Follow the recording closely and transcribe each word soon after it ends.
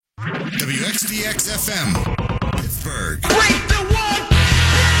WXDX FM, Pittsburgh. Break the wall,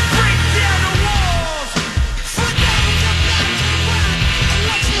 break down the walls.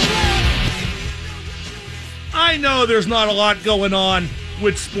 I know there's not a lot going on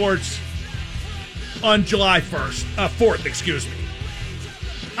with sports on July 4th, excuse me.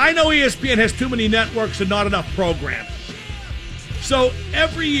 I know ESPN has too many networks and not enough programming. So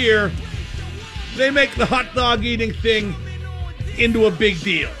every year, they make the hot dog eating thing into a big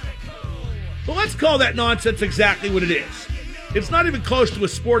deal. But let's call that nonsense exactly what it is. It's not even close to a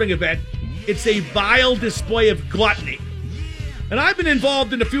sporting event. It's a vile display of gluttony. And I've been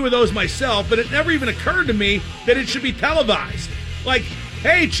involved in a few of those myself, but it never even occurred to me that it should be televised. Like,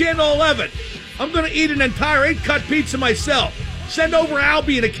 hey, Channel 11, I'm going to eat an entire 8-cut pizza myself. Send over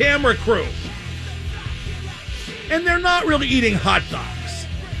Albie and a camera crew. And they're not really eating hot dogs.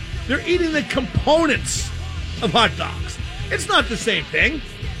 They're eating the components of hot dogs. It's not the same thing.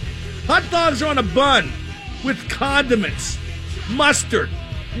 Hot dogs are on a bun with condiments, mustard,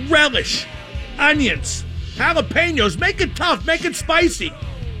 relish, onions, jalapenos. Make it tough. Make it spicy.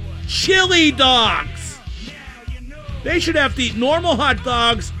 Chili dogs. They should have to eat normal hot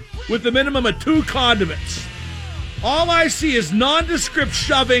dogs with a minimum of 2 condiments. All I see is nondescript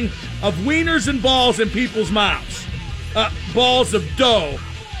shoving of wieners and balls in people's mouths. Balls of dough,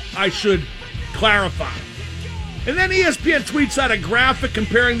 I should clarify. And then ESPN tweets out a graphic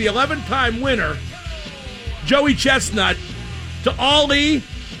comparing the 11-time winner, Joey Chestnut, to Ali,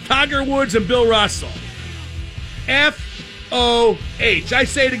 Tiger Woods, and Bill Russell. F-O-H. I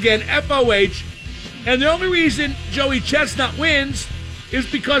say it again, F-O-H. And the only reason Joey Chestnut wins is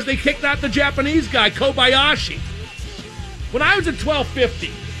because they kicked out the Japanese guy, Kobayashi. When I was at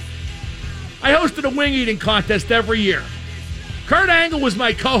 1250, I hosted a wing eating contest every year. Kurt Angle was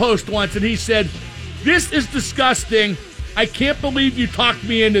my co-host once, and he said, "This is disgusting. I can't believe you talked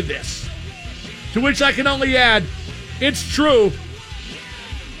me into this." To which I can only add, it's true.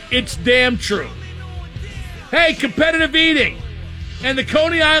 It's damn true. Hey, competitive eating and the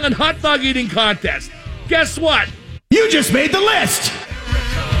Coney Island hot dog eating contest. Guess what? You just made the list.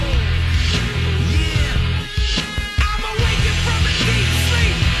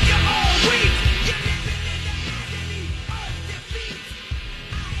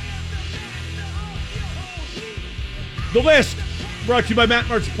 The list brought to you by Matt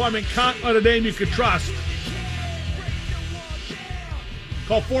Mertz Plumbing. Count on a name you can trust.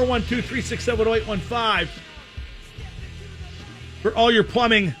 Call 412-367-0815 for all your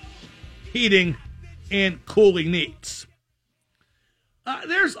plumbing, heating, and cooling needs.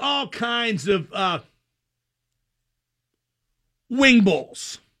 There's all kinds of wing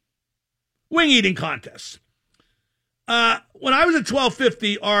bowls, wing eating contests. When I was at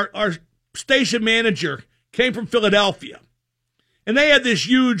 1250, our station manager came from Philadelphia. And they had this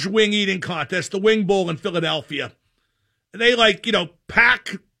huge wing eating contest, the Wing Bowl in Philadelphia. And they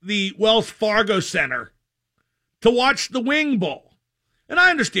pack the Wells Fargo Center to watch the Wing Bowl. And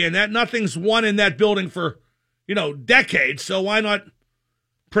I understand that. Nothing's won in that building for, decades. So why not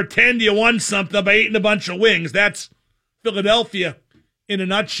pretend you won something by eating a bunch of wings? That's Philadelphia in a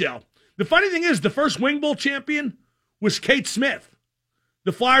nutshell. The funny thing is, the first Wing Bowl champion was Kate Smith,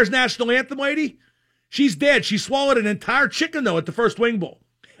 the Flyers national anthem lady. She's dead. She swallowed an entire chicken, though, at the first Wing Bowl.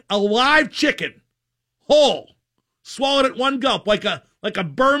 A live chicken, whole, swallowed it one gulp like a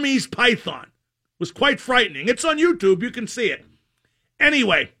Burmese python. It was quite frightening. It's on YouTube. You can see it.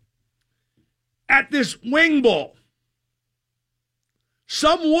 Anyway, at this Wing Bowl,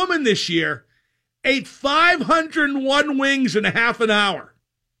 some woman this year ate 501 wings in a half an hour.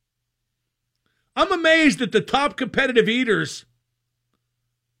 I'm amazed that the top competitive eaters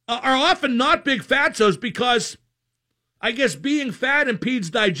are often not big fatzos because, I guess, being fat impedes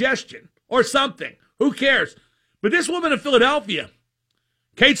digestion or something. Who cares? But this woman in Philadelphia,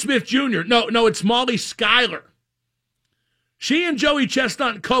 Kate Smith Jr., no, it's Molly Schuyler. She and Joey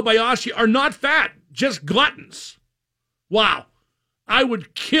Chestnut and Kobayashi are not fat, just gluttons. Wow. I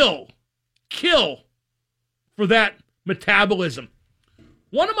would kill for that metabolism.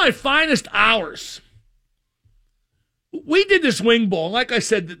 One of my finest hours. We did this Wing Bowl. Like I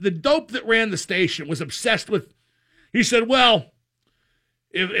said, the dope that ran the station was obsessed with, he said, well,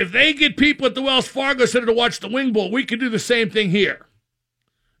 if they get people at the Wells Fargo Center to watch the Wing Bowl, we can do the same thing here.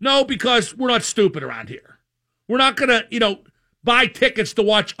 No, because we're not stupid around here. We're not going to, buy tickets to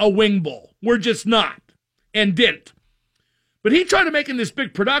watch a Wing Bowl. We're just not, and didn't. But he tried to make in this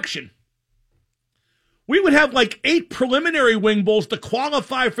big production. We would have like 8 preliminary Wing Bowls to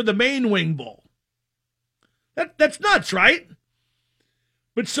qualify for the main Wing Bowl. That's nuts, right?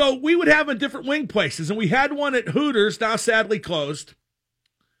 But so we would have in different wing places, and we had one at Hooters, now sadly closed.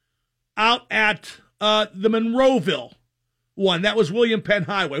 out at the Monroeville one. That was William Penn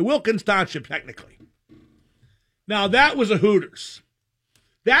Highway, Wilkins Township, technically. Now, that was a Hooters.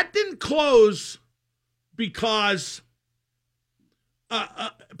 That didn't close because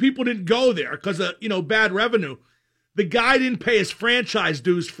people didn't go there because of, bad revenue. The guy didn't pay his franchise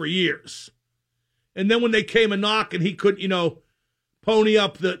dues for years. And then when they came a knock and he couldn't, pony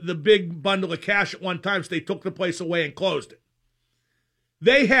up the big bundle of cash at one time, so they took the place away and closed it.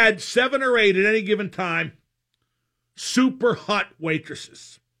 They had 7 or 8 at any given time super hot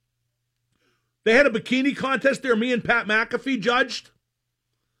waitresses. They had a bikini contest there. Me and Pat McAfee judged.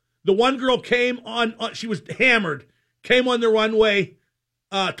 The one girl came on she was hammered, came on the runway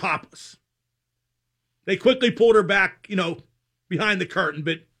topless. They quickly pulled her back, behind the curtain,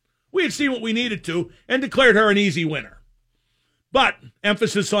 but we had seen what we needed to and declared her an easy winner. But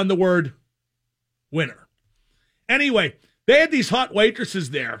emphasis on the word winner. Anyway, they had these hot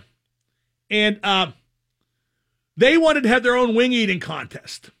waitresses there, and they wanted to have their own wing eating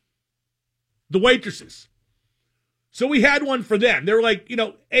contest. The waitresses. So we had one for them. There were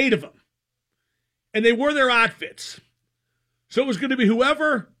 8 of them. And they wore their outfits. So it was going to be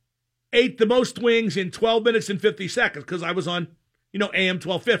whoever ate the most wings in 12 minutes and 50 seconds, because I was on, AM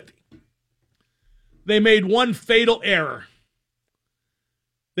 1250. They made one fatal error.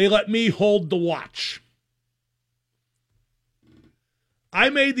 They let me hold the watch. I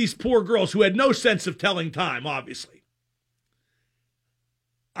made these poor girls who had no sense of telling time, obviously.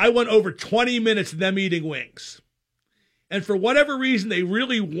 I went over 20 minutes of them eating wings. And for whatever reason, they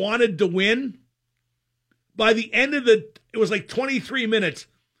really wanted to win. By the end of it was 23 minutes.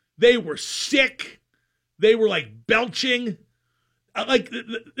 They were sick. They were belching.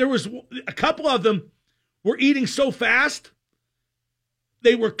 There was a couple of them were eating so fast.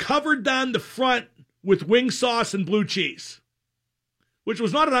 They were covered down the front with wing sauce and blue cheese, which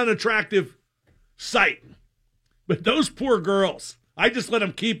was not an unattractive sight. But those poor girls, I just let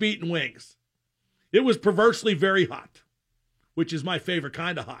them keep eating wings. It was perversely very hot, which is my favorite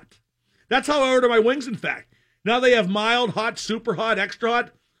kind of hot. That's how I order my wings, in fact. Now they have mild, hot, super hot, extra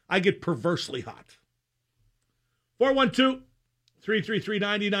hot. I get perversely hot.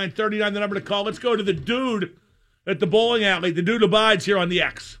 412-333-9939, the number to call. Let's go to the dude at the bowling alley. The dude abides here on the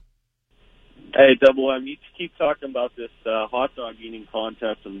X. Hey, Double M, you keep talking about this hot dog eating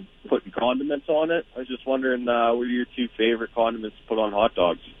contest and putting condiments on it. I was just wondering, what are your 2 favorite condiments to put on hot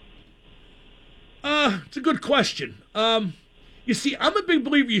dogs? It's a good question. You see, I'm a big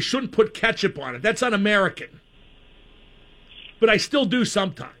believer you shouldn't put ketchup on it. That's un-American. But I still do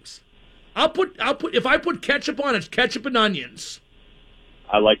sometimes. If I put ketchup on it, it's ketchup and onions.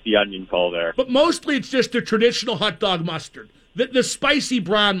 I like the onion call there. But mostly it's just the traditional hot dog mustard. The spicy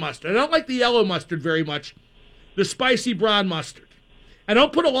brown mustard. I don't like the yellow mustard very much. The spicy brown mustard. I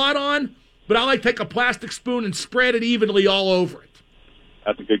don't put a lot on, but I like to take a plastic spoon and spread it evenly all over it.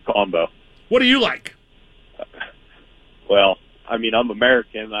 That's a good combo. What do you like? Well, I mean, I'm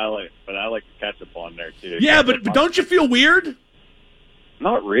American, but I like the ketchup on there too. Yeah, but don't you feel weird?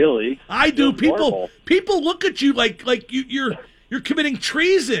 Not really. I do. Normal. People look at you like you're committing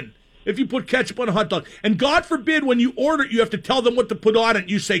treason if you put ketchup on a hot dog. And God forbid when you order it, you have to tell them what to put on it and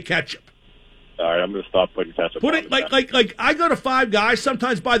you say ketchup. All right, I'm going to stop putting ketchup Put on it like I go to Five Guys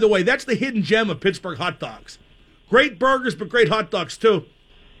sometimes. By the way, that's the hidden gem of Pittsburgh hot dogs. Great burgers, but great hot dogs too.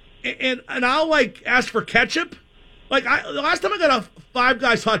 And I'll ask for ketchup. The last time I got a Five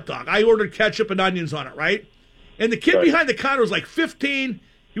Guys hot dog, I ordered ketchup and onions on it, right? And the kid behind the counter was 15.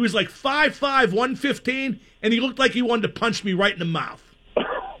 He was 5'5", 115, and he looked like he wanted to punch me right in the mouth.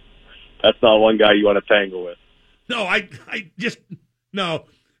 That's not one guy you want to tangle with. No,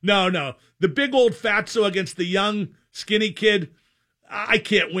 no. The big old fatso against the young, skinny kid, I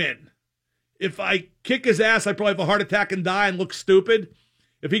can't win. If I kick his ass, I probably have a heart attack and die and look stupid.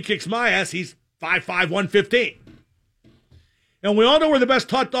 If he kicks my ass, he's 5'5", 115. And we all know where the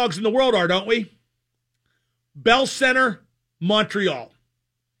best hot dogs in the world are, don't we? Bell Center, Montreal.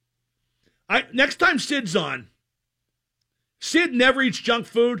 Next time Sid's on, Sid never eats junk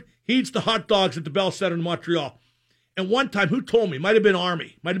food. He eats the hot dogs at the Bell Center in Montreal. And one time, who told me? Might have been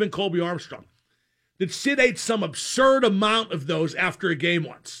Army. Might have been Colby Armstrong. That Sid ate some absurd amount of those after a game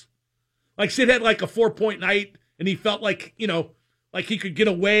once. Sid had a 4-point night, and he felt like he could get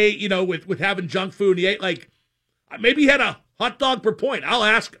away, with having junk food. He ate maybe he had a hot dog per point. I'll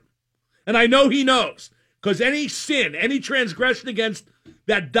ask him. And I know he knows. Because any sin, any transgression against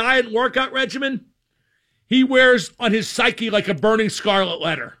that diet and workout regimen, he wears on his psyche like a burning scarlet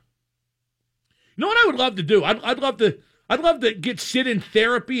letter. You know what I would love to do? I'd love to get Sid in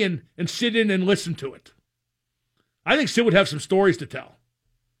therapy and sit in and listen to it. I think Sid would have some stories to tell.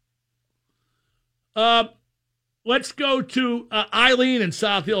 Let's go to Eileen in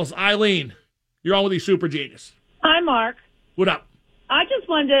South Hills. Eileen, you're on with the Super Genius. Hi, Mark. What up? I just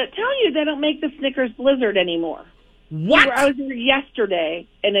wanted to tell you they don't make the Snickers Blizzard anymore. What? I was here yesterday,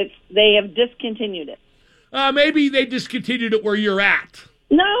 and they have discontinued it. Maybe they discontinued it where you're at.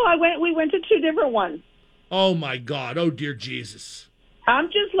 No, we went to two different ones. Oh, my God. Oh, dear Jesus. I'm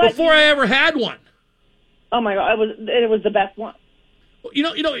just letting Before I ever had one. Oh, my God. It was the best one. You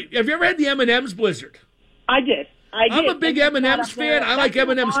know. Have you ever had the M&M's Blizzard? I did. I'm a big M&M's fan. I like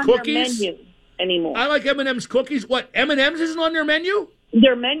M&M's cookies. Their menu anymore. I like M&M's cookies. What, M&M's isn't on their menu?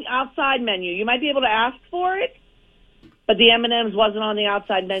 Their outside menu. You might be able to ask for it, but the M&M's wasn't on the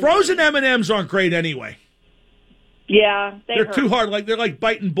outside menu. Frozen M&M's aren't great anyway. Yeah, they're too hard. They're like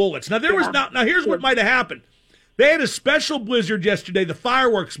biting bullets. Now now here's what might have happened. They had a special Blizzard yesterday, the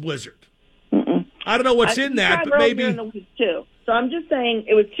fireworks Blizzard. Mm-mm. I don't know what's in that, but maybe in the week too. So I'm just saying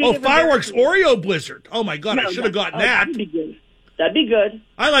it was two. Oh, different fireworks versions. Oreo Blizzard. Oh my God, I should have gotten that. That'd be good. That'd be good.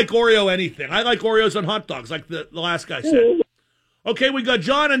 I like Oreo anything. I like Oreos on hot dogs, like the last guy said. Okay, we got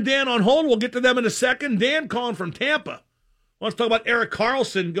John and Dan on hold. We'll get to them in a second. Dan calling from Tampa. Let's talk about Erik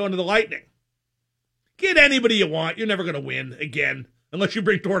Karlsson going to the Lightning. Get anybody you want. You're never going to win again unless you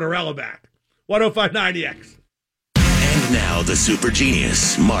bring Tortorella back. 105.9 EX. And now the super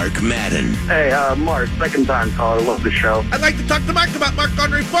genius, Mark Madden. Hey, Mark, second time caller. Love the show. I'd like to talk to Mark about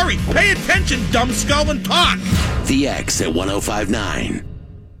Marc-Andre Fleury. Pay attention, dumb skull, and talk. The X at 105.9.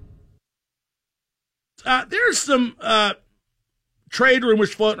 There's some trade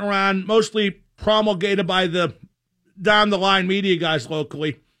rumors floating around, mostly promulgated by the down-the-line media guys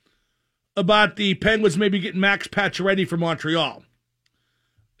locally, about the Penguins maybe getting Max Pacioretty from Montreal.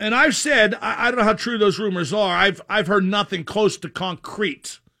 And I've said, I don't know how true those rumors are. I've heard nothing close to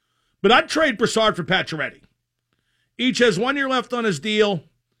concrete. But I'd trade Brassard for Pacioretty. Each has 1 year left on his deal.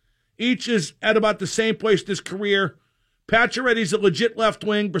 Each is at about the same place in his career. Pacioretty's a legit left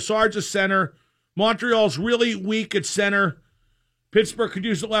wing. Brassard's a center. Montreal's really weak at center. Pittsburgh could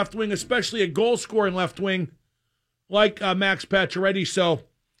use a left wing, especially a goal-scoring left wing like Max Pacioretty. So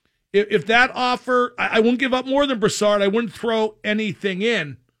if that offer, I wouldn't give up more than Brassard. I wouldn't throw anything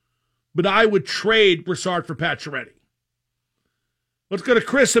in, but I would trade Brassard for Pacioretty. Let's go to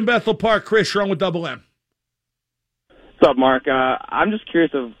Chris in Bethel Park. Chris, you're on with Double M. What's up, Mark? I'm just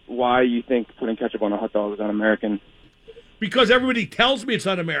curious of why you think putting ketchup on a hot dog is un-American. Because everybody tells me it's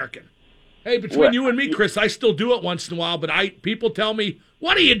un-American. Hey, between you and me, Chris, I still do it once in a while, but people tell me,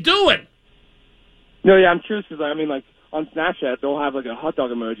 what are you doing? No, yeah, I'm curious because, on Snapchat, they'll have, a hot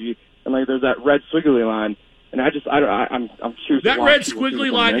dog emoji, and, there's that red squiggly line, and I'm curious. That red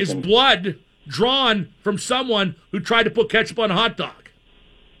squiggly line is blood drawn from someone who tried to put ketchup on a hot dog.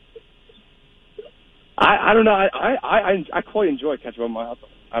 I don't know. I quite enjoy ketchup on my hot dog.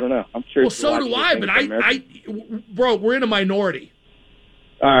 I don't know. I'm curious. Well, so do I, but bro, we're in a minority.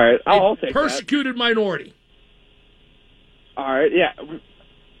 All right, I'll take persecuted minority. All right, yeah.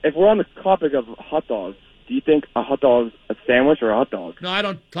 If we're on the topic of hot dogs, do you think a hot dog is a sandwich or a hot dog? No, I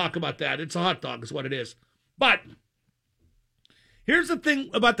don't talk about that. It's a hot dog is what it is. But here's the thing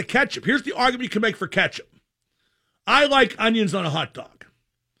about the ketchup. Here's the argument you can make for ketchup. I like onions on a hot dog.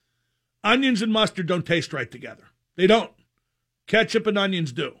 Onions and mustard don't taste right together. They don't. Ketchup and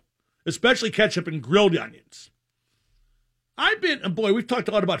onions do, especially ketchup and grilled onions. We've talked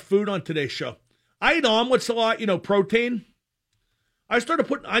a lot about food on today's show. I eat omelets a lot, protein. I started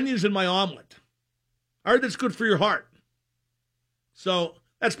putting onions in my omelet. I heard that's good for your heart. So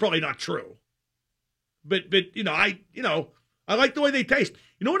that's probably not true. But I like the way they taste.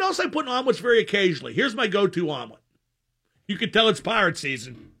 You know what else I put in omelets very occasionally? Here's my go-to omelet. You can tell it's pirate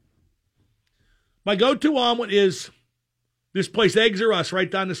season. My go-to omelet is this place, Eggs R Us, right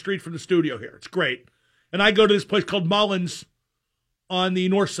down the street from the studio here. It's great. And I go to this place called Mullins on the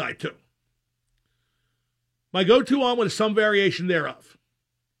north side, too. My go-to omelet is some variation thereof.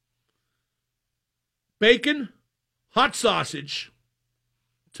 Bacon, hot sausage,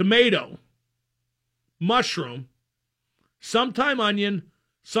 tomato, mushroom, sometime onion,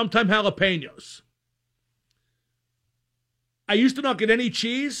 sometime jalapenos. I used to not get any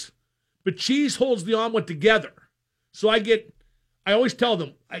cheese, but cheese holds the omelet together. So I always tell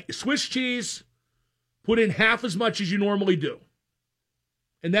them, Swiss cheese, put in half as much as you normally do.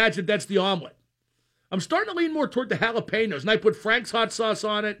 And that's it. That's the omelet. I'm starting to lean more toward the jalapenos, and I put Frank's hot sauce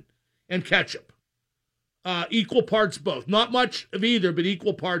on it and ketchup. Equal parts both. Not much of either, but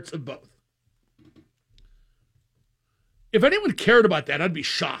equal parts of both. If anyone cared about that, I'd be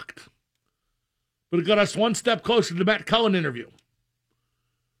shocked. But it got us one step closer to the Matt Cullen interview.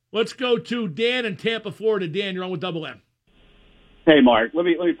 Let's go to Dan in Tampa, Florida. Dan, you're on with Double M. Hey, Mark. Let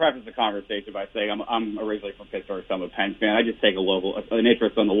me preface the conversation by saying I'm originally from Pittsburgh, so I'm a Pens fan. I just take an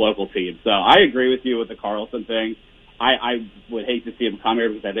interest in the local team. So I agree with you with the Carlson thing. I would hate to see him come here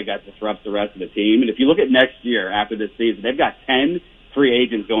because I think that disrupts the rest of the team. And if you look at next year after this season, they've got 10 free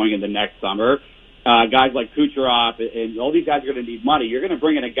agents going into next summer. Guys like Kucherov and all these guys are going to need money. You're going to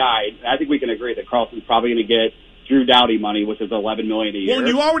bring in a guy. I think we can agree that Carlson's probably going to get Drew Doughty money, which is $11 million a year. Well,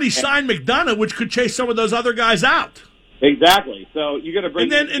 you already signed McDonough, which could chase some of those other guys out. Exactly. So you're going to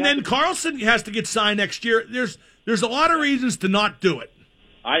bring and then Carlson has to get signed next year. There's a lot of reasons to not do it.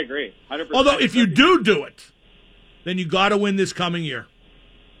 I agree, 100%. Although if you do it, then you got to win this coming year.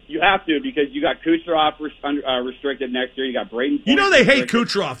 You have to, because you got Kucherov restricted next year. You got Braden. You know they hate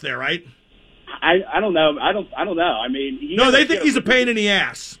Kucherov there, right? I don't know. I don't know. I mean, they think he's a pain in the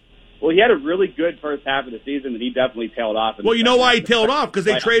ass. Well, he had a really good first half of the season, and he definitely tailed off. Well, you know why he tailed off? Because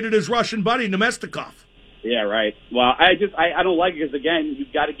they traded his Russian buddy Nemestikov. Yeah, right. Well, I don't like it because, again,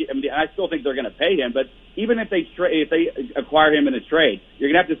 you've got to get. I mean, I still think they're going to pay him, but even if they acquire him in a trade,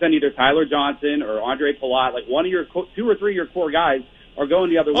 you're going to have to send either Tyler Johnson or Andre Palat, like one of your 2 or 3 of your core guys, are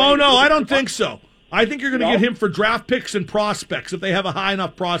going the other way. Oh no, I don't think so. I think you're going to get him for draft picks and prospects if they have a high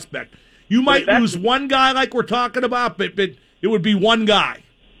enough prospect. You might lose one guy like we're talking about, but it would be one guy.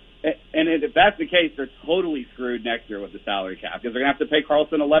 And if that's the case, they're totally screwed next year with the salary cap because they're going to have to pay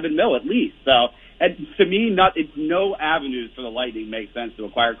Carlson $11 million at least. So, and to me, it's no avenues for the Lightning make sense to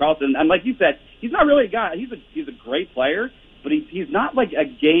acquire Carlson. And like you said, he's not really a guy. He's a great player, but he's not like a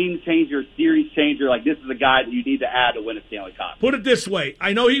game changer, series changer. Like this is a guy that you need to add to win a Stanley Cup. Put it this way: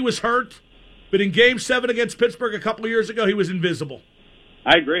 I know he was hurt, but in Game 7 against Pittsburgh a couple of years ago, he was invisible.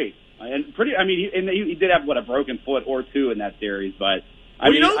 I agree, and he did have a broken foot or two in that series, but.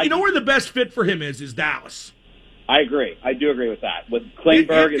 Well, you know where the best fit for him is Dallas. I agree. I do agree with that. With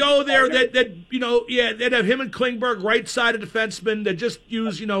Klingberg, he'd go there. They'd have him and Klingberg right-sided defensemen that just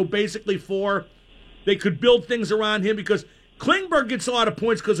use basically 4. They could build things around him because Klingberg gets a lot of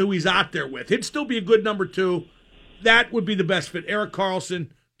points because of who he's out there with. He'd still be a good number 2. That would be the best fit. Erik Karlsson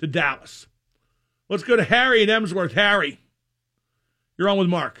to Dallas. Let's go to Harry in Emsworth. Harry, you're on with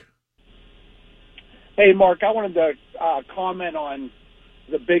Mark. Hey, Mark. I wanted to comment on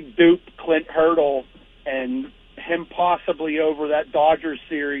the big dupe Clint Hurdle and him possibly over that Dodgers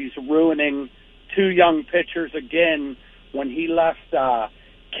series ruining 2 young pitchers again when he left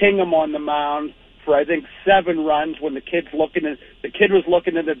Kingham on the mound for I think 7 runs when the kid was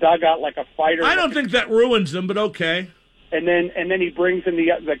looking in the dugout like a fighter. I don't think that ruins them, but okay. And then he brings in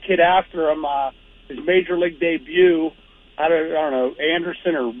the kid after him, his major league debut. I don't know,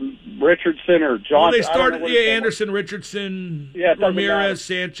 Anderson or Richardson or Johnson. Well, they started Anderson, Richardson, Ramirez,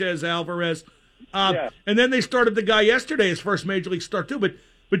 Sanchez, Alvarez. And then they started the guy yesterday, his first major league start too.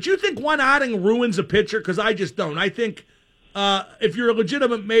 But you think one outing ruins a pitcher? Because I just don't. I think if you're a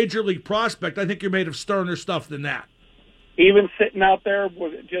legitimate major league prospect, I think you're made of sterner stuff than that. Even sitting out there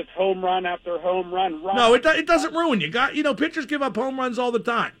with just home run after home run. No, it doesn't ruin you. Pitchers give up home runs all the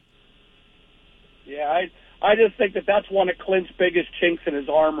time. Yeah, I just think that's one of Clint's biggest chinks in his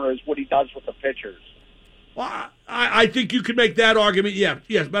armor is what he does with the pitchers. Well, I think you could make that argument, yes,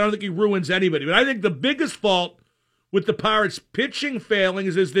 but I don't think he ruins anybody. But I think the biggest fault with the Pirates' pitching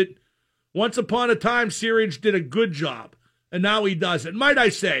failings is that once upon a time, Searage did a good job, and now he doesn't. Might I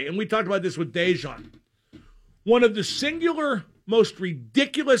say, and we talked about this with Dejan, one of the singular, most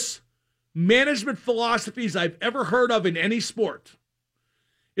ridiculous management philosophies I've ever heard of in any sport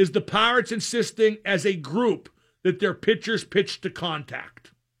is the Pirates insisting as a group that their pitchers pitch to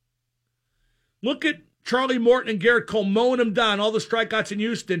contact. Look at Charlie Morton and Garrett Cole mowing them down, all the strikeouts in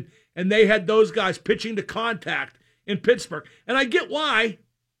Houston, and they had those guys pitching to contact in Pittsburgh. And I get why,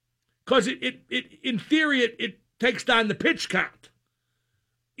 because in theory, it takes down the pitch count.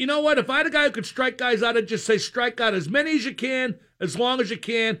 You know what? If I had a guy who could strike guys out, I'd just say strike out as many as you can, as long as you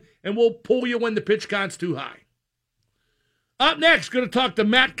can, and we'll pull you when the pitch count's too high. Up next, going to talk to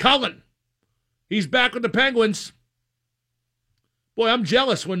Matt Cullen. He's back with the Penguins. Boy, I'm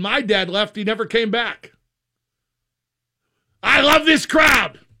jealous. When my dad left, he never came back. I love this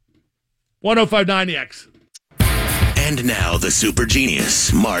crowd. 105.9 The X. And now the super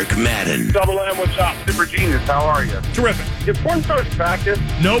genius, Mark Madden. Double M, what's up? Super genius, how are you? Terrific. Did porn stars practice?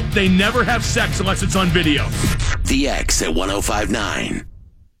 Nope, they never have sex unless it's on video. The X at 105.9.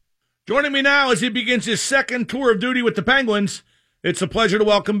 Joining me now as he begins his second tour of duty with the Penguins, it's a pleasure to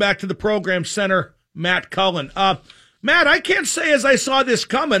welcome back to the program center, Matt Cullen. Matt, I can't say as I saw this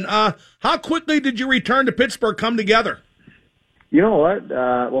coming. How quickly did your return to Pittsburgh come together? You know what?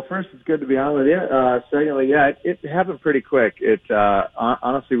 Well, first, it's good to be on with you. Secondly, it happened pretty quick.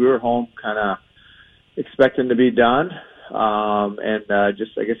 Honestly, we were home kind of expecting to be done. And I guess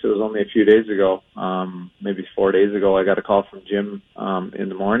it was only a few days ago, maybe 4 days ago, I got a call from Jim in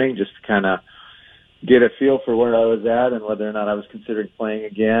the morning just to kind of get a feel for where I was at and whether or not I was considering playing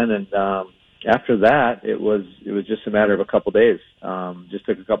again. And after that, it was just a matter of a couple days. Just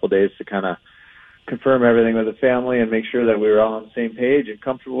took a couple days to kind of confirm everything with the family and make sure that we were all on the same page and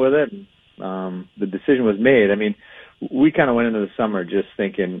comfortable with it. And the decision was made. I mean, we kind of went into the summer just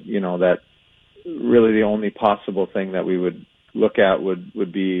thinking, that really the only possible thing that we would look at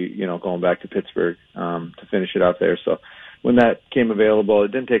would be, going back to Pittsburgh to finish it out there. So when that came available,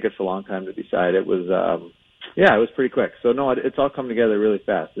 it didn't take us a long time to decide. It was, it was pretty quick. So no, it's all come together really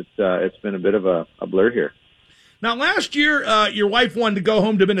fast. It's been a bit of a blur here. Now, last year, your wife wanted to go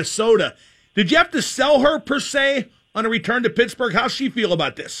home to Minnesota. Did you have to sell her per se on a return to Pittsburgh? How's she feel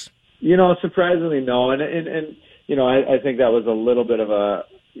about this? Surprisingly, no. And I think that was a little bit of a,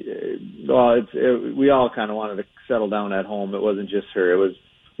 we all kind of wanted to settle down at home. It wasn't just her.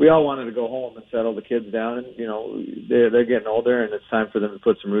 We all wanted to go home and settle the kids down. And, they're getting older and it's time for them to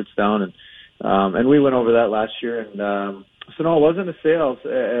put some roots down. And we went over that last year. And, so no, it wasn't a sales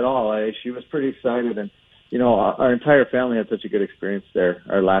at all. She was pretty excited. And, our entire family had such a good experience there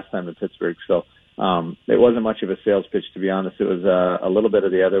our last time in Pittsburgh. So, it wasn't much of a sales pitch, to be honest. It was a little bit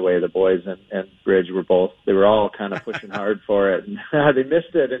of the other way. The boys and Bridge they were all kind of pushing hard for it, and they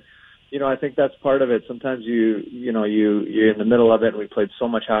missed it. And I think that's part of it. Sometimes you're in the middle of it, and we played so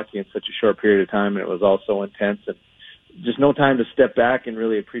much hockey in such a short period of time, and it was all so intense, and just no time to step back and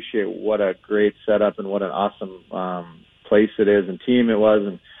really appreciate what a great setup and what an awesome place it is and team it was.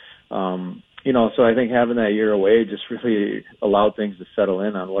 And so I think having that year away just really allowed things to settle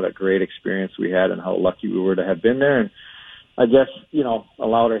in on what a great experience we had and how lucky we were to have been there. And I guess,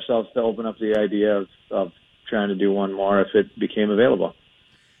 allowed ourselves to open up the idea of trying to do one more if it became available.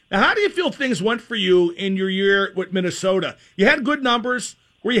 Now, how do you feel things went for you in your year with Minnesota? You had good numbers.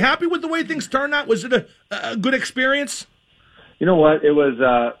 Were you happy with the way things turned out? Was it a good experience? You know what? It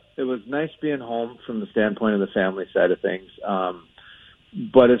was nice being home from the standpoint of the family side of things.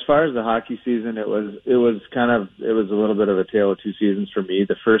 But as far as the hockey season, it was a little bit of a tale of two seasons for me.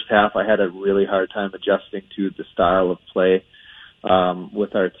 The first half, I had a really hard time adjusting to the style of play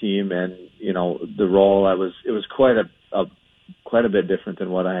with our team, and the role. It was quite a bit different than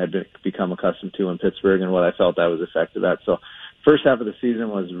what I had become accustomed to in Pittsburgh and what I felt I was effective at. So, first half of the season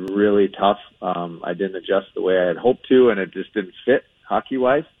was really tough. I didn't adjust the way I had hoped to, and it just didn't fit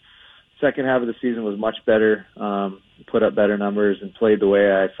hockey-wise. Second half of the season was much better, put up better numbers and played the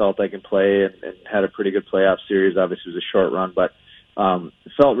way I felt I can play and had a pretty good playoff series. Obviously, it was a short run, but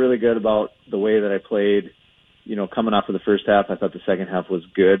felt really good about the way that I played. Coming off of the first half, I thought the second half was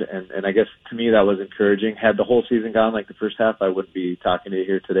good, and I guess to me that was encouraging. Had the whole season gone like the first half, I wouldn't be talking to you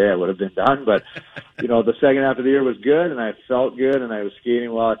here today. I would have been done, but the second half of the year was good, and I felt good, and I was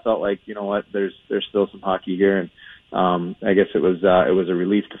skating well. I felt like there's still some hockey here, and I guess it was a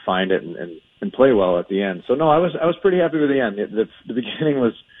relief to find it and play well at the end. So no, I was pretty happy with the end. The beginning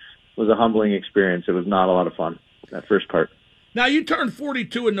was a humbling experience. It was not a lot of fun, that first part. Now, you turned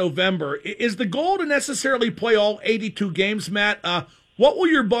 42 in November. Is the goal to necessarily play all 82 games, Matt? What will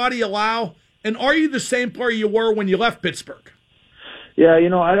your body allow? And are you the same player you were when you left Pittsburgh? Yeah,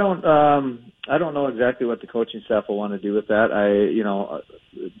 I don't know exactly what the coaching staff will want to do with that.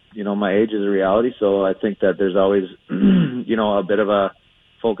 My age is a reality, so I think that there's always, a bit of a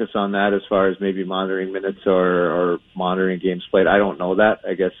focus on that as far as maybe monitoring minutes or monitoring games played. I don't know that.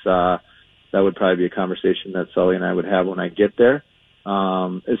 I guess that would probably be a conversation that Sully and I would have when I get there.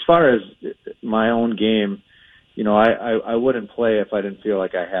 As far as my own game, I wouldn't play if I didn't feel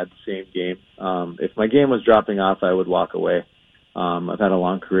like I had the same game. If my game was dropping off, I would walk away. I've had a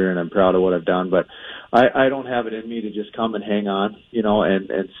long career and I'm proud of what I've done, but I don't have it in me to just come and hang on,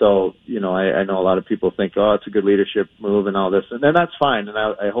 and so, I know a lot of people think, oh, it's a good leadership move and all this, and then that's fine. And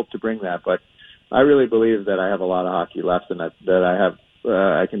I hope to bring that, but I really believe that I have a lot of hockey left and that I have,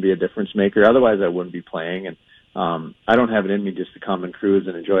 I can be a difference maker. Otherwise I wouldn't be playing. And, I don't have it in me just to come and cruise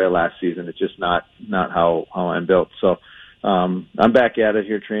and enjoy a last season. It's just not how I'm built. So, I'm back at it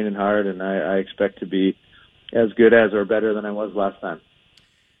here training hard, and I expect to be as good as or better than I was last time.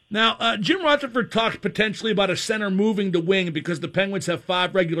 Now, Jim Rutherford talked potentially about a center moving to wing because the Penguins have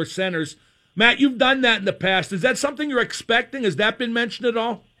 5 regular centers. Matt, you've done that in the past. Is that something you're expecting? Has that been mentioned at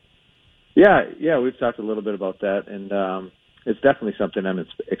all? Yeah, we've talked a little bit about that, and it's definitely something I'm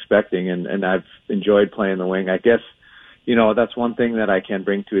expecting, and I've enjoyed playing the wing. I guess, that's one thing that I can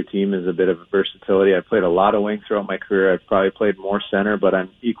bring to a team is a bit of versatility. I've played a lot of wing throughout my career. I've probably played more center, but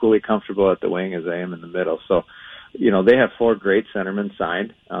I'm equally comfortable at the wing as I am in the middle. So, they have 4 great centermen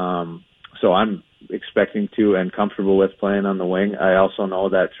signed. So I'm expecting to and comfortable with playing on the wing. I also know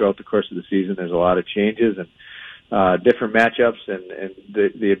that throughout the course of the season, there's a lot of changes and different matchups, and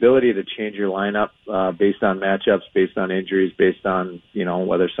the ability to change your lineup based on matchups, based on injuries, based on,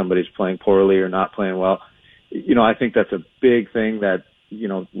 whether somebody's playing poorly or not playing well. I think that's a big thing that,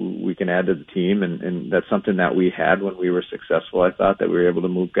 we can add to the team, and that's something that we had when we were successful. I thought that we were able to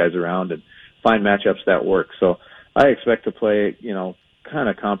move guys around and find matchups that work. So I expect to play, kind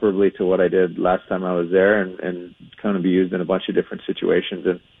of comparably to what I did last time I was there, and kind of be used in a bunch of different situations.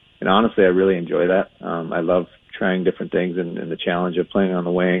 And honestly, I really enjoy that. I love trying different things and the challenge of playing on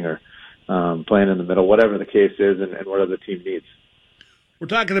the wing or playing in the middle, whatever the case is, and whatever the team needs. We're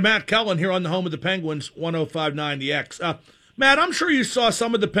talking to Matt Kellen here on the home of the Penguins, 105.9 The X. Matt, I'm sure you saw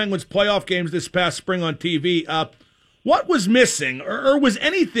some of the Penguins' playoff games this past spring on TV. What was missing, or was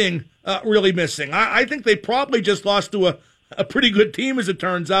anything really missing? I think they probably just lost to a pretty good team, as it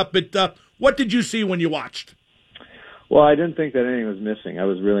turns out. But what did you see when you watched? Well, I didn't think that anything was missing. I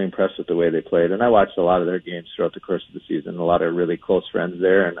was really impressed with the way they played, and I watched a lot of their games throughout the course of the season. A lot of really close friends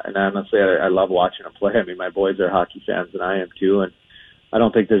there, and honestly, I love watching them play. I mean, my boys are hockey fans, and I am too, and I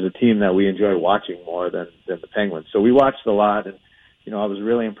don't think there's a team that we enjoy watching more than the Penguins. So we watched a lot, and I was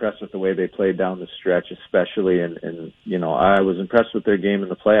really impressed with the way they played down the stretch, especially, and I was impressed with their game in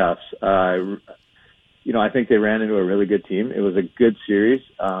the playoffs. I think they ran into a really good team. It was a good series.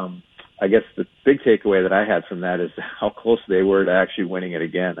 I guess the big takeaway that I had from that is how close they were to actually winning it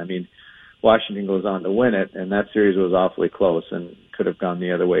again. I mean, Washington goes on to win it, and that series was awfully close and could have gone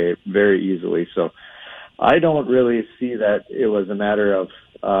the other way very easily. So I don't really see that it was a matter of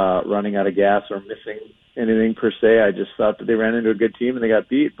running out of gas or missing anything per se. I just thought that they ran into a good team and they got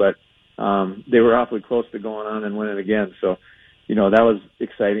beat, but they were awfully close to going on and winning again. So, that was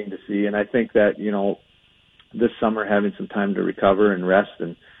exciting to see. And I think that, this summer having some time to recover and rest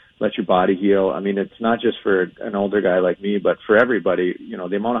and let your body heal. I mean, it's not just for an older guy like me, but for everybody.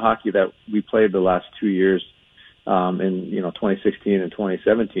 The amount of hockey that we played the last 2 years in 2016 and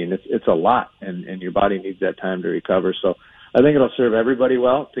 2017, it's a lot, and your body needs that time to recover. So I think it'll serve everybody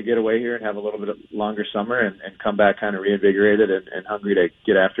well to get away here and have a little bit of longer summer and come back kind of reinvigorated and hungry to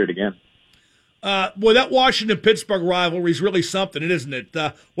get after it again. Boy, that Washington-Pittsburgh rivalry is really something, isn't it?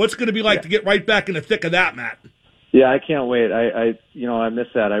 What's going to be like to get right back in the thick of that, Matt? Yeah, I can't wait. I miss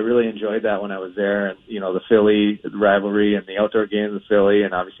that. I really enjoyed that when I was there, and the Philly rivalry and the outdoor games of Philly,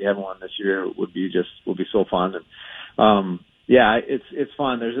 and obviously having one this year will be so fun. And it's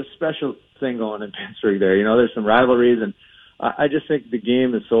fun. There's a special thing going in Pittsburgh there. There's some rivalries, and I just think the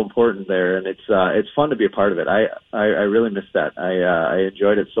game is so important there, and it's fun to be a part of it. I really miss that. I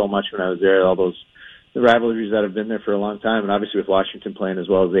enjoyed it so much when I was there. All those the rivalries that have been there for a long time, and obviously with Washington playing as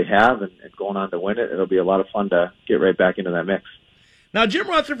well as they have and going on to win it, it'll be a lot of fun to get right back into that mix. Now, Jim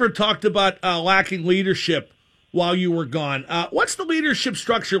Rutherford talked about lacking leadership while you were gone. What's the leadership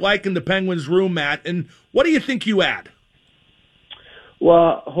structure like in the Penguins room, Matt, and what do you think you add?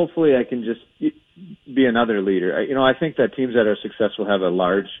 Well, hopefully I can just be another leader. I think that teams that are successful have a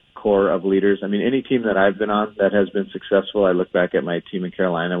large core of leaders. I mean, any team that I've been on that has been successful, I look back at my team in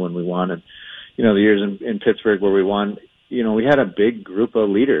Carolina when we won, and the years in Pittsburgh where we won, we had a big group of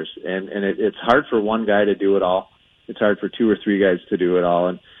leaders, and it's hard for one guy to do it all. It's hard for two or three guys to do it all.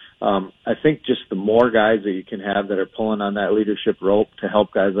 And I think just the more guys that you can have that are pulling on that leadership rope to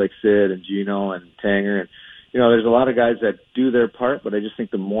help guys like Sid and Gino and Tanger, and there's a lot of guys that do their part, but I just think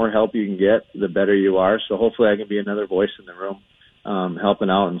the more help you can get, the better you are. So hopefully I can be another voice in the room,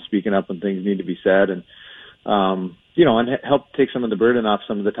 helping out and speaking up when things need to be said, and and help take some of the burden off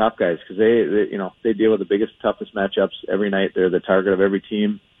some of the top guys, because they deal with the biggest, toughest matchups every night. They're the target of every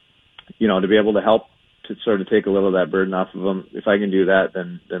team. To be able to help to sort of take a little of that burden off of them. If I can do that,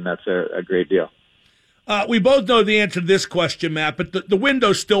 then that's a great deal. We both know the answer to this question, Matt, but the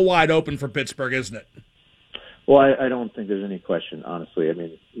window's still wide open for Pittsburgh, isn't it? Well, I don't think there's any question, honestly. I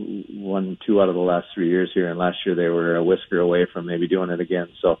mean, 2 out of the last 3 years here, and last year they were a whisker away from maybe doing it again.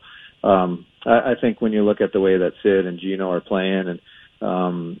 So I think when you look at the way that Sid and Gino are playing, and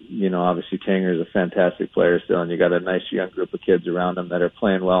obviously Tanger is a fantastic player still, and you got a nice young group of kids around them that are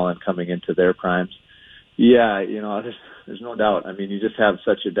playing well and coming into their primes. Yeah, there's no doubt. I mean, you just have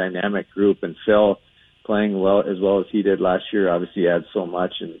such a dynamic group, and Phil playing well as he did last year obviously adds so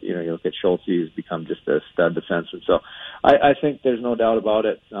much. And you look at Schultz, he's become just a stud defenseman. So I think there's no doubt about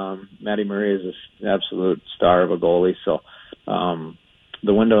it. Matty Murray is an absolute star of a goalie. So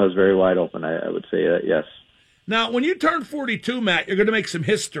the window is very wide open. I would say that, yes. Now, when you turn 42, Matt, you're going to make some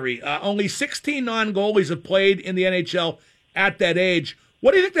history. Only 16 non-goalies have played in the NHL at that age.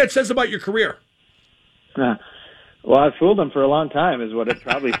 What do you think that says about your career? Well, I fooled them for a long time is what it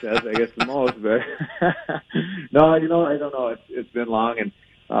probably says, I guess, the most. But no, I don't know. It's been long, and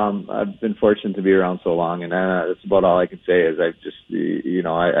I've been fortunate to be around so long, and that's about all I can say is I just,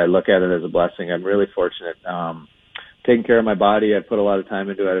 I look at it as a blessing. I'm really fortunate. Taking care of my body, I've put a lot of time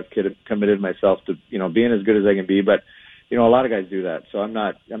into it. I've committed myself to, being as good as I can be, but a lot of guys do that. So I'm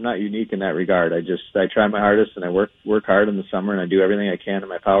not unique in that regard. I try my hardest, and I work hard in the summer, and I do everything I can in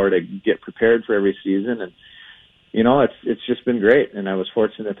my power to get prepared for every season. And, it's just been great. And I was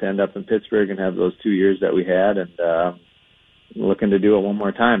fortunate to end up in Pittsburgh and have those 2 years that we had, and, looking to do it one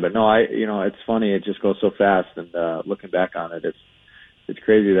more time. But no, it's funny. It just goes so fast. And, looking back on it, it's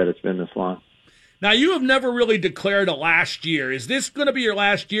crazy that it's been this long. Now, you have never really declared a last year. Is this going to be your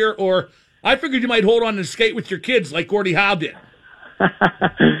last year, or I figured you might hold on and skate with your kids like Gordie Howe did?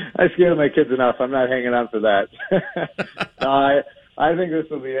 I scared my kids enough. I'm not hanging on for that. No, I think this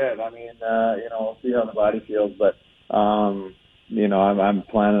will be it. I mean, we'll see how the body feels, but, I'm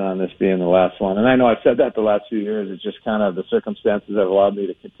planning on this being the last one. And I know I've said that the last few years. It's just kind of the circumstances have allowed me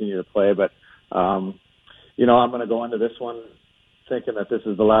to continue to play. But, I'm going to go into this one thinking that this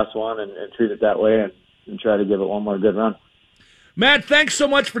is the last one and treat it that way and try to give it one more good run. Matt, thanks so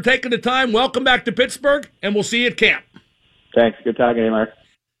much for taking the time. Welcome back to Pittsburgh, and we'll see you at camp. Thanks. Good talking to you, Mark.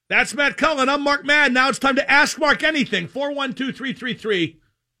 That's Matt Cullen. I'm Mark Madden. Now it's time to Ask Mark Anything.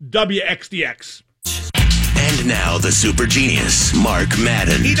 412-333-WXDX. And now the super genius, Mark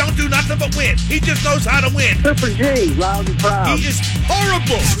Madden. He don't do nothing but win. He just knows how to win. Super G, loud and proud. He is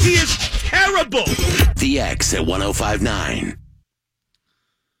horrible. He is terrible. The X at 105.9.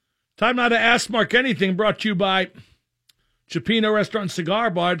 Time now to Ask Mark Anything, brought to you by Chipino Restaurant and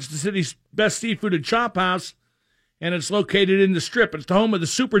Cigar Bar. It's the city's best seafood and chop house, and it's located in the Strip. It's the home of the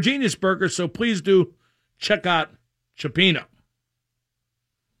Super Genius Burger, so please do check out Chipino.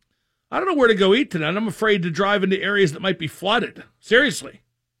 I don't know where to go eat tonight. I'm afraid to drive into areas that might be flooded. Seriously.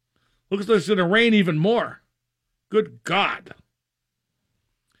 Looks like it's going to rain even more. Good God.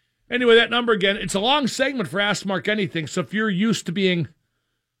 Anyway, that number again, it's a long segment for Ask Mark Anything, so if you're used to being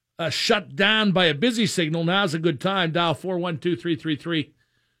shut down by a busy signal, now's a good time. Dial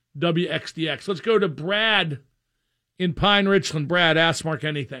 412-333-WXDX. Let's go to Brad in Pine Richland. Brad, Ask Mark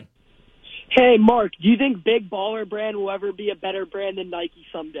Anything. Hey, Mark, do you think Big Baller Brand will ever be a better brand than Nike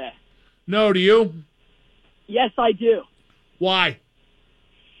someday? No, do you? Yes, I do. Why?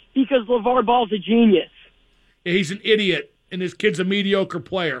 Because LeVar Ball's a genius. Yeah, he's an idiot, and his kid's a mediocre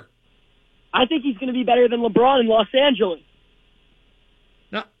player. I think he's going to be better than LeBron in Los Angeles.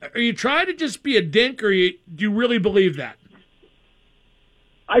 Now, are you trying to just be a dink, or do you really believe that?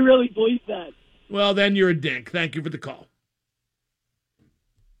 I really believe that. Well, then you're a dink. Thank you for the call.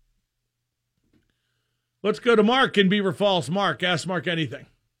 Let's go to Mark in Beaver Falls. Mark, Ask Mark Anything.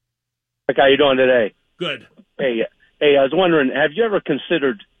 How you doing today? Good. Hey, I was wondering, have you ever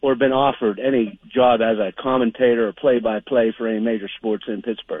considered or been offered any job as a commentator or play-by-play for any major sports in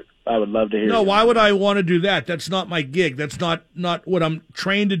Pittsburgh? I would love to hear. No, why would I want to do that? That's not my gig. That's not what I'm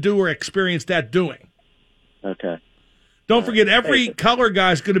trained to do or experienced at doing. Okay. Don't forget, every color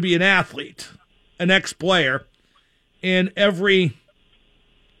guy is going to be an athlete, an ex-player, and every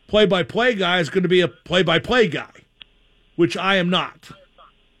play-by-play guy is going to be a play-by-play guy, which I am not.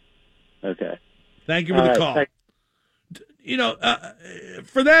 Okay. Thank you for the call.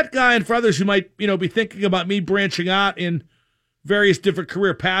 For that guy and for others who might, be thinking about me branching out in various different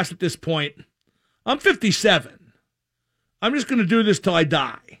career paths at this point, I'm 57. I'm just going to do this till I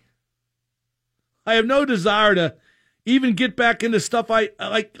die. I have no desire to even get back into stuff I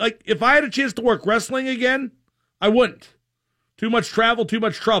like. Like, if I had a chance to work wrestling again, I wouldn't. Too much travel, too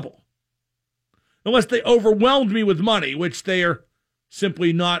much trouble. Unless they overwhelmed me with money, which they are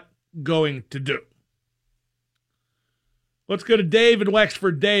simply not going to do. Let's go to Dave in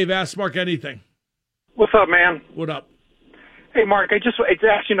Wexford. Dave, Ask Mark Anything. What's up, man? What up? Hey, Mark, it's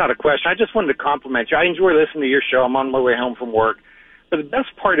actually not a question. I just wanted to compliment you. I enjoy listening to your show. I'm on my way home from work. But the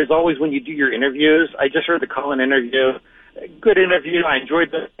best part is always when you do your interviews. I just heard the Cullen interview. Good interview. I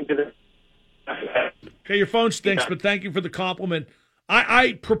enjoyed listening to this. Okay, your phone stinks, but thank you for the compliment.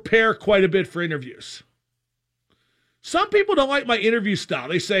 I prepare quite a bit for interviews. Some people don't like my interview style.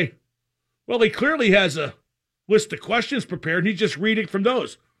 They say, well, he clearly has a list of questions prepared, and he's just reading from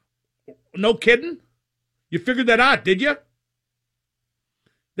those. No kidding? You figured that out, did you?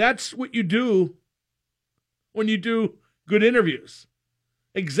 That's what you do when you do good interviews.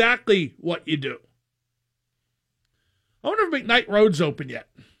 Exactly what you do. I wonder if McKnight Road's open yet.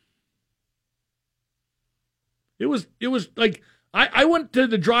 It was like, I went to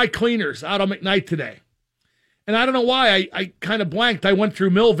the dry cleaners out on McKnight today. And I don't know why, I kind of blanked. I went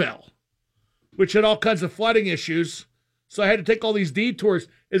through Millvale. which had all kinds of flooding issues. So I had to take all these detours.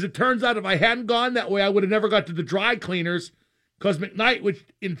 As it turns out, if I hadn't gone that way, I would have never got to the dry cleaners because McKnight, which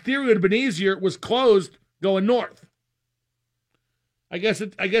in theory would have been easier, was closed going north. I guess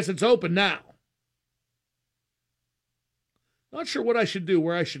it's open now. Not sure what I should do,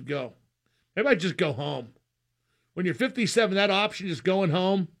 where I should go. Maybe I just go home. When you're 57, that option, just going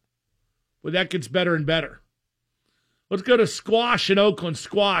home, well, that gets better and better. Let's go to Squash in Oakland.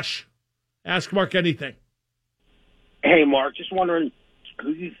 Squash. Ask Mark anything. Hey, Mark, just wondering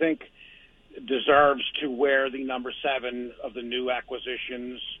who you think deserves to wear the number 7 of the new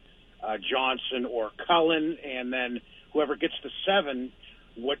acquisitions, Johnson or Cullen, and then whoever gets to 7,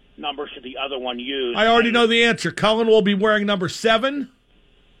 what number should the other one use? I already know the answer. Cullen will be wearing number 7,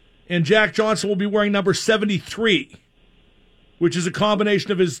 and Jack Johnson will be wearing number 73, which is a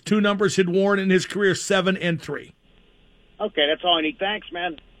combination of his 2 numbers he'd worn in his career, 7 and 3. Okay, that's all I need. Thanks,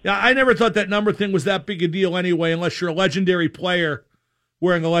 man. Yeah, I never thought that number thing was that big a deal anyway, unless you're a legendary player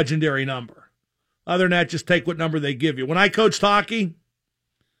wearing a legendary number. Other than that, just take what number they give you. When I coached hockey,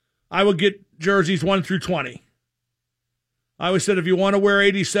 I would get jerseys 1 through 20. I always said, if you want to wear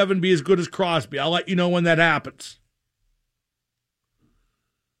 87, be as good as Crosby. I'll let you know when that happens.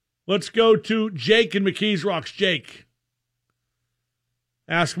 Let's go to Jake in McKees Rocks. Jake.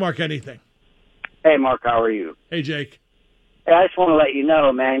 Ask Mark anything. Hey, Mark, how are you? Hey, Jake. Hey, I just want to let you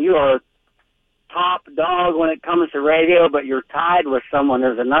know, man, you are top dog when it comes to radio, but you're tied with someone.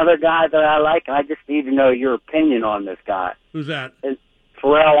 There's another guy that I like, and I just need to know your opinion on this guy. Who's that? It's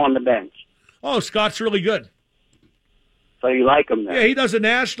Pharrell on the bench. Oh, Scott's really good. So you like him then? Yeah, he does a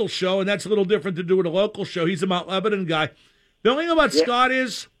national show, and that's a little different to do with a local show. He's a Mount Lebanon guy. The only thing about Scott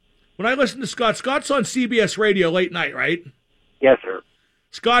is, when I listen to Scott, Scott's on CBS Radio late night, right? Yes, sir.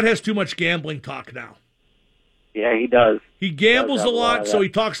 Scott has too much gambling talk now. Yeah, he does. He gambles a lot, so he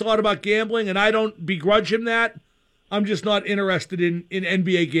talks a lot about gambling, and I don't begrudge him that. I'm just not interested in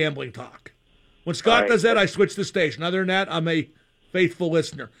NBA gambling talk. When Scott does that, I switch the station. Other than that, I'm a faithful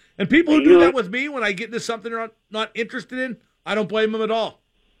listener. And people who do that with me, when I get into something they're not interested in, I don't blame them at all.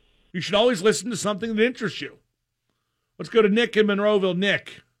 You should always listen to something that interests you. Let's go to Nick in Monroeville.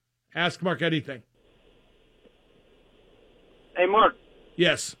 Nick, ask Mark anything. Hey, Mark.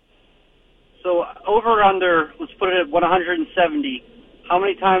 Yes. So over under, let's put it at 170. How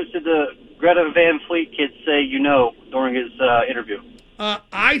many times did the Greta Van Fleet kid say during his interview?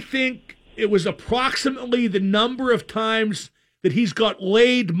 I think it was approximately the number of times that he's got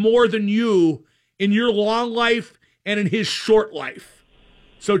laid more than you in your long life and in his short life.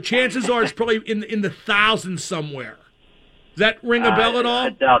 So chances are it's probably in the thousands somewhere. Does that ring a bell at all? I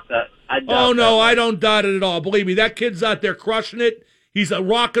doubt that. Oh, no, I don't doubt it at all. Believe me, that kid's out there crushing it. He's a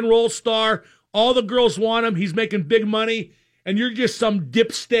rock and roll star. All the girls want him. He's making big money. And you're just some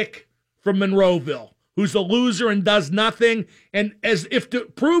dipstick from Monroeville who's a loser and does nothing. And as if to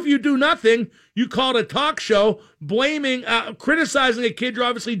prove you do nothing, you called a talk show criticizing a kid you're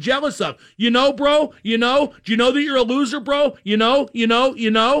obviously jealous of. You know, bro? You know? Do you know that you're a loser, bro? You know? Him,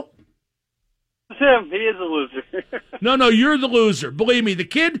 he is a loser. No, you're the loser. Believe me, the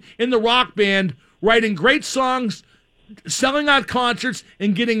kid in the rock band writing great songs, selling out concerts,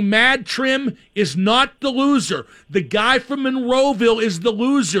 and getting mad trim is not the loser. The guy from Monroeville is the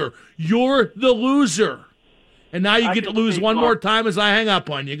loser. You're the loser. And now you get to lose one more time as I hang up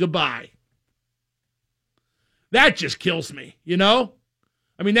on you. Goodbye. That just kills me, I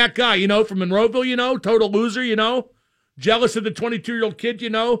mean, that guy, from Monroeville, total loser, jealous of the 22-year-old kid,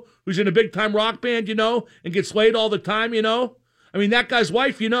 who's in a big-time rock band, and gets laid all the time, I mean, that guy's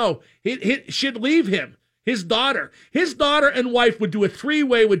wife, should leave him. His daughter and wife would do a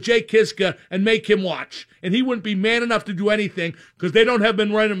 3-way with Jay Kiska and make him watch. And he wouldn't be man enough to do anything because they don't have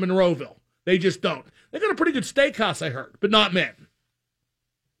men running Monroeville. They just don't. They got a pretty good steakhouse, I heard, but not men.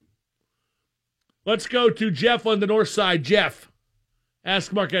 Let's go to Jeff on the north side. Jeff,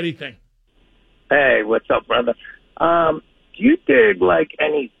 ask Mark anything. Hey, what's up, brother? Do you dig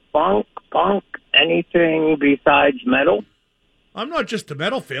any funk, punk, anything besides metal? I'm not just a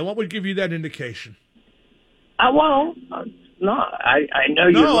metal fan. What would give you that indication? I won't. No, I know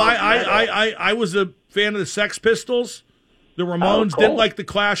you. No, I was a fan of the Sex Pistols. The Ramones didn't like the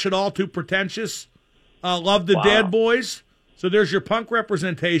Clash at all. Too pretentious. Loved the Dead Boys. So there's your punk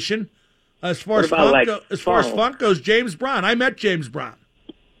representation. As far as funk goes, James Brown. I met James Brown.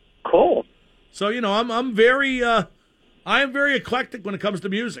 Cool. So I'm very I am very eclectic when it comes to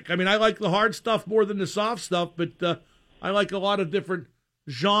music. I mean, I like the hard stuff more than the soft stuff, but I like a lot of different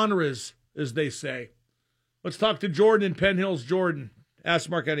genres, as they say. Let's talk to Jordan in Penn Hills. Jordan, ask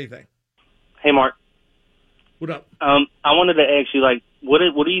Mark anything. Hey, Mark. What up? I wanted to ask you, what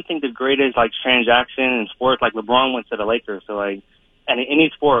do you think the greatest like transaction in sports? Like LeBron went to the Lakers, so like, and in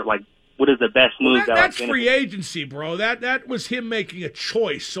any sport, like, what is the best move? That's free agency, bro. That was him making a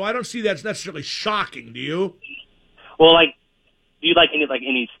choice. So I don't see that's necessarily shocking. Do you? Well, like, do you like any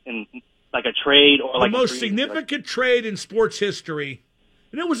like a trade or like the most significant trade in sports history,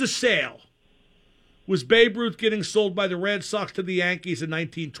 and it was a sale, was Babe Ruth getting sold by the Red Sox to the Yankees in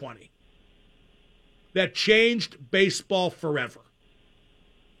 1920. That changed baseball forever.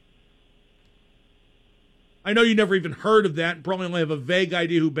 I know you never even heard of that and probably only have a vague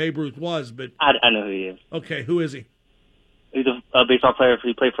idea who Babe Ruth was, but... I know who he is. Okay, who is he? He's a baseball player.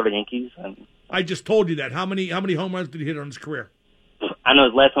 He played for the Yankees. I just told you that. How many home runs did he hit on his career? I know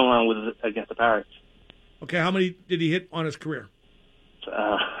his last home run was against the Pirates. Okay, how many did he hit on his career?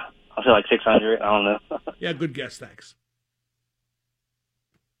 I'll say like 600. I don't know. Yeah, good guess. Thanks.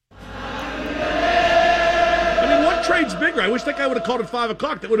 I mean, what trade's bigger? I wish that guy would have called at 5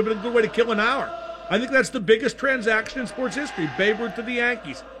 o'clock. That would have been a good way to kill an hour. I think that's the biggest transaction in sports history. Babe Ruth to the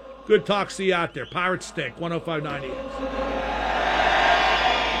Yankees. Good talk. See you out there. Pirates stink. 105.98.